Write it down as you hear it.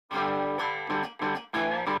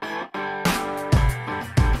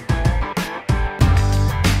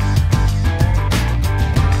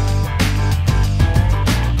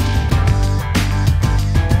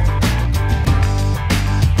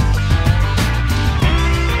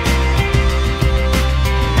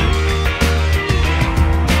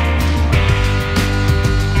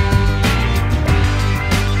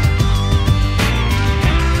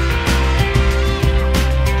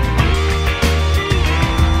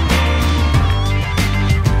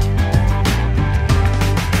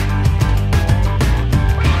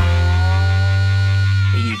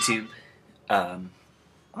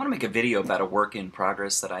make a video about a work in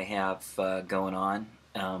progress that I have going on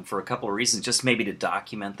for a couple of reasons. Just maybe to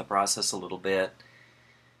document the process a little bit,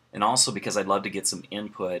 and also because I'd love to get some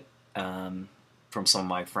input from some of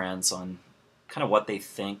my friends on kind of what they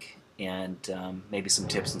think, and maybe some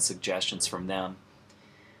tips and suggestions from them.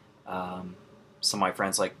 Some of my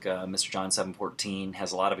friends, like Mr. John 714,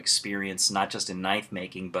 has a lot of experience not just in knife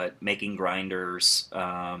making, but making grinders,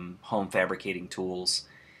 home fabricating tools.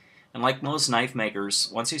 And like most knife makers,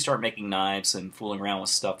 once you start making knives and fooling around with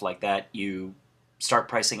stuff like that, you start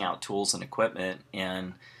pricing out tools and equipment,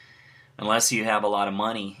 and unless you have a lot of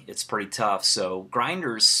money, it's pretty tough. So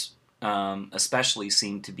grinders especially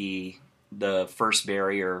seem to be the first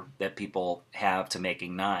barrier that people have to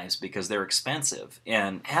making knives because they're expensive.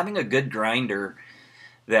 And having a good grinder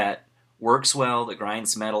that works well, that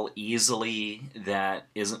grinds metal easily, that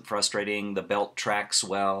isn't frustrating, the belt tracks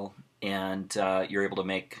well, and you're able to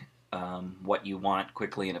make what you want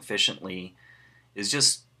quickly and efficiently is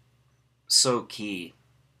just so key.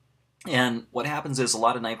 And what happens is a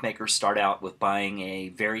lot of knife makers start out with buying a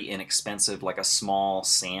very inexpensive, like a small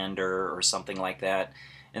sander or something like that,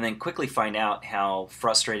 and then quickly find out how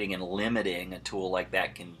frustrating and limiting a tool like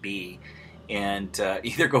that can be, and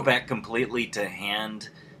either go back completely to hand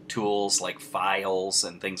tools like files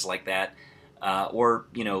and things like that, or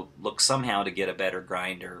look somehow to get a better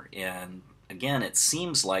grinder. And again, it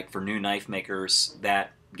seems like for new knife makers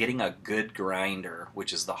that getting a good grinder,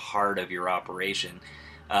 which is the heart of your operation,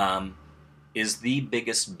 is the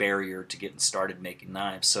biggest barrier to getting started making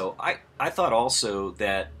knives. So I thought also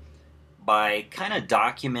that by kind of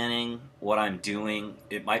documenting what I'm doing,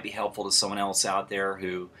 it might be helpful to someone else out there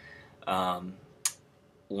who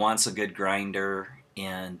wants a good grinder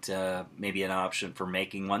and maybe an option for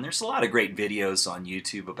making one. There's a lot of great videos on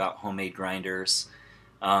YouTube about homemade grinders.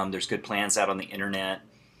 There's good plans out on the internet.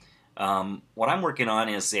 What I'm working on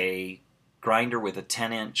is a grinder with a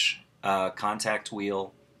 10-inch contact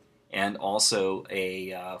wheel, and also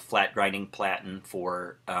a flat grinding platen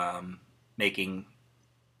for making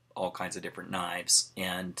all kinds of different knives.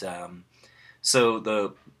 And so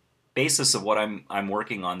the basis of what I'm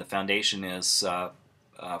working on, the foundation, is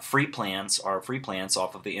free plans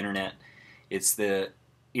off of the internet. It's the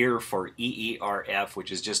EERF, for EERF,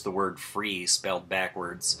 which is just the word free spelled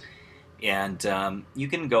backwards. And you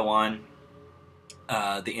can go on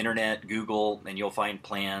the internet, Google, and you'll find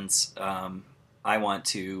plans. I want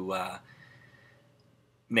to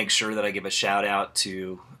make sure that I give a shout out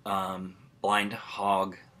to Blind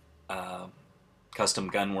Hog Custom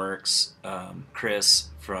Gunworks. Chris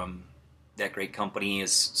from that great company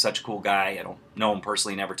is such a cool guy. I don't know him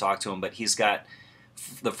personally, never talked to him, but he's got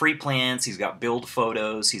the free plans, he's got build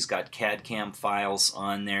photos, he's got CAD CAM files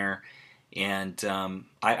on there, and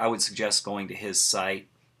I would suggest going to his site.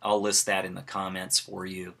 I'll list that in the comments for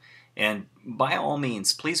you. And by all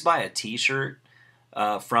means, please buy a t-shirt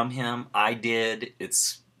from him. I did.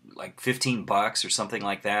 It's like 15 bucks or something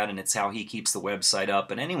like that, and it's how he keeps the website up.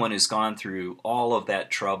 And anyone who's gone through all of that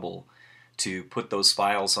trouble to put those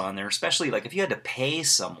files on there, especially like if you had to pay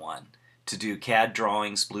someone to do CAD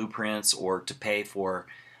drawings, blueprints, or to pay for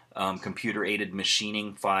computer-aided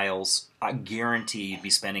machining files, I guarantee you'd be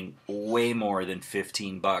spending way more than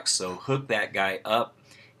 15 bucks. So hook that guy up.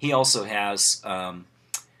 He also has a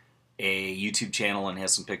YouTube channel and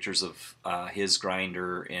has some pictures of his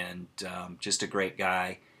grinder, and just a great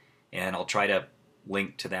guy. And I'll try to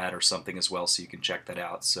link to that or something as well so you can check that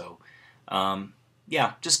out. So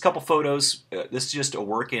yeah, just a couple photos. This is just a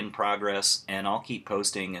work in progress, and I'll keep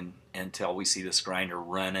posting until we see this grinder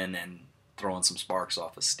running and throwing some sparks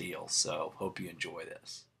off of steel. So hope you enjoy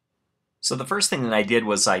this. So the first thing that I did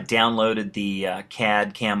was I downloaded the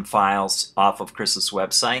CAD CAM files off of Chris's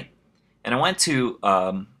website, and I went to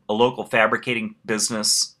a local fabricating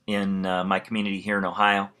business in my community here in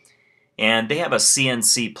Ohio, and they have a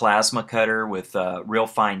CNC plasma cutter with a real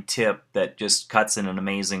fine tip that just cuts in an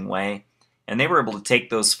amazing way. And they were able to take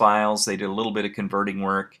those files, they did a little bit of converting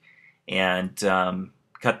work, and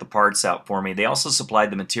cut the parts out for me. They also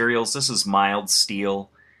supplied the materials. This is mild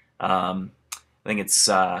steel. I think it's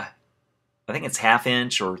 ½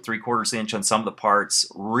 inch or 3/4 inch on some of the parts.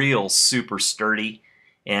 Real super sturdy.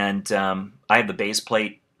 And I have the base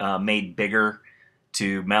plate made bigger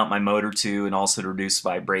to mount my motor to, and also to reduce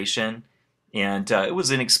vibration. And it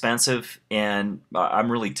was inexpensive, and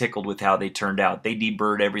I'm really tickled with how they turned out. They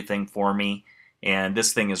deburred everything for me, and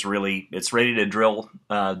this thing is it's ready to drill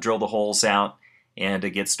the holes out and to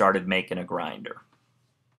get started making a grinder.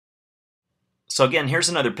 So again, here's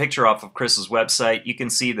another picture off of Chris's website. You can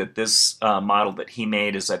see that this model that he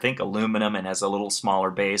made is, I think, aluminum and has a little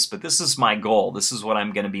smaller base, but this is my goal. This is what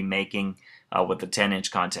I'm going to be making with the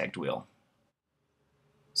 10-inch contact wheel.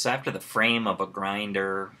 So after the frame of a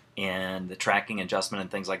grinder and the tracking adjustment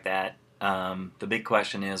and things like that, the big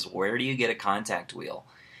question is, where do you get a contact wheel?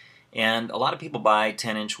 And a lot of people buy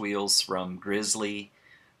 10-inch wheels from Grizzly,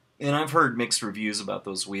 and I've heard mixed reviews about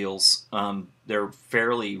those wheels. They're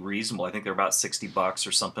fairly reasonable. I think they're about $60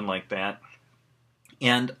 or something like that.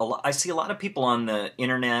 And I see a lot of people on the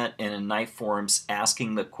internet and in knife forums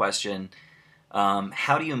asking the question,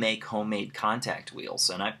 how do you make homemade contact wheels?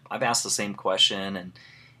 And I've asked the same question, and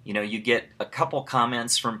you get a couple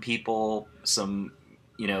comments from people, some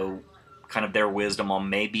kind of their wisdom on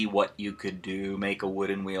maybe what you could do, make a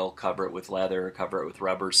wooden wheel, cover it with leather, cover it with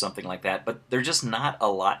rubber, something like that. But there's just not a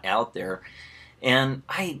lot out there. And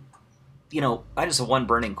I just have one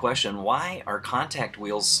burning question. Why are contact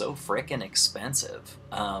wheels so frickin' expensive?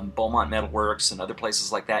 Beaumont Metalworks and other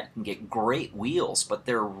places like that can get great wheels, but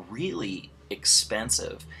they're really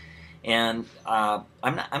expensive. And I'm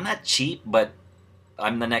not cheap, but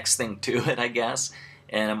I'm the next thing to it, I guess.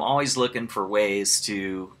 And I'm always looking for ways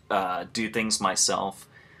to do things myself.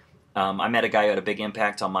 I met a guy who had a big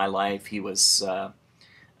impact on my life. He was a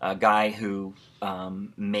guy who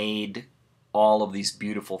made all of these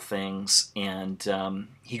beautiful things, and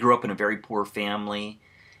he grew up in a very poor family.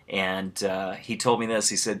 And he told me this.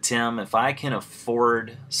 He said, "Tim, if I can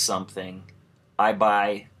afford something, I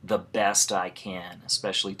buy the best I can,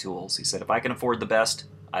 especially tools." He said, "If I can afford the best,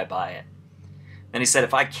 I buy it." Then he said,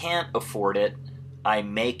 "If I can't afford it, I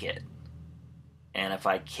make it. And if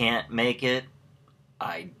I can't make it,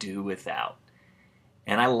 I do without."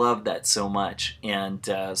 And I love that so much. And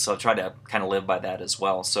so I try to kind of live by that as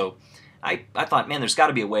well. So I thought, man, there's got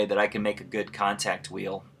to be a way that I can make a good contact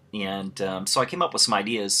wheel. And so I came up with some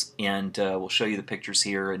ideas, and we'll show you the pictures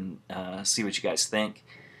here and see what you guys think.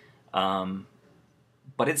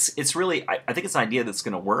 But it's really, I think it's an idea that's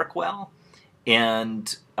going to work well.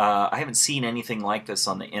 And I haven't seen anything like this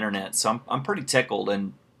on the internet, so I'm pretty tickled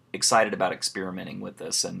and excited about experimenting with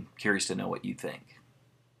this, and curious to know what you think.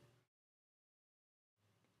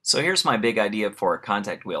 So here's my big idea for a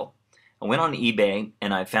contact wheel. I went on eBay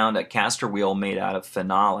and I found a caster wheel made out of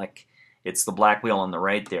phenolic. It's the black wheel on the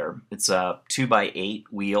right there. It's a 2x8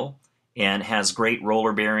 wheel and has great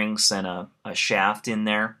roller bearings and a shaft in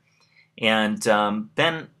there. And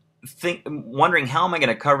then wondering how am I going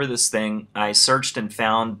to cover this thing, I searched and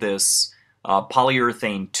found this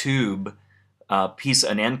polyurethane tube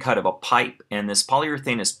an end cut of a pipe, and this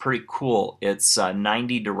polyurethane is pretty cool. It's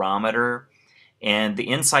 90 durometer, and the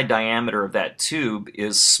inside diameter of that tube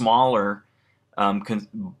is smaller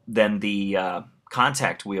than the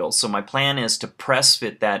contact wheel. So my plan is to press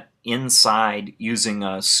fit that inside using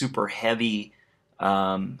a super heavy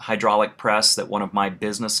hydraulic press that one of my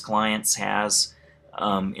business clients has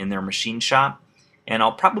in their machine shop. And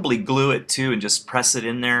I'll probably glue it too and just press it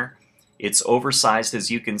in there. It's oversized,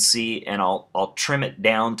 as you can see, and I'll trim it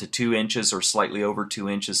down to 2 inches or slightly over 2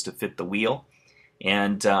 inches to fit the wheel.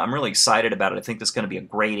 And I'm really excited about it. I think this is going to be a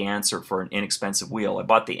great answer for an inexpensive wheel. I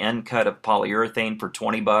bought the end cut of polyurethane for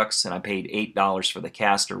 20 bucks, and I paid $8 for the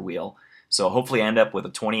caster wheel. So hopefully I end up with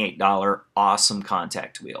a $28 awesome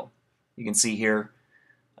contact wheel. You can see here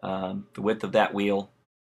the width of that wheel.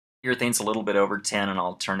 Urethane's a little bit over 10, and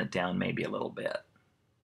I'll turn it down maybe a little bit.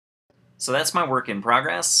 So that's my work in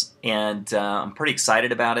progress, and I'm pretty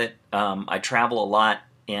excited about it. I travel a lot,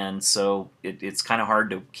 and so it's kind of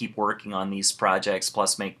hard to keep working on these projects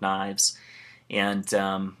plus make knives. And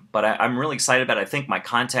but I'm really excited about it. I think my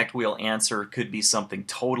contact wheel answer could be something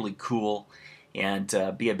totally cool and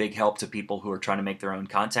be a big help to people who are trying to make their own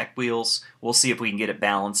contact wheels. We'll see if we can get it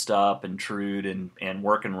balanced up and trued and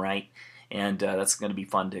working right. And that's going to be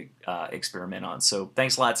fun to experiment on. So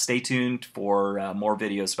thanks a lot. Stay tuned for more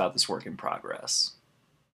videos about this work in progress.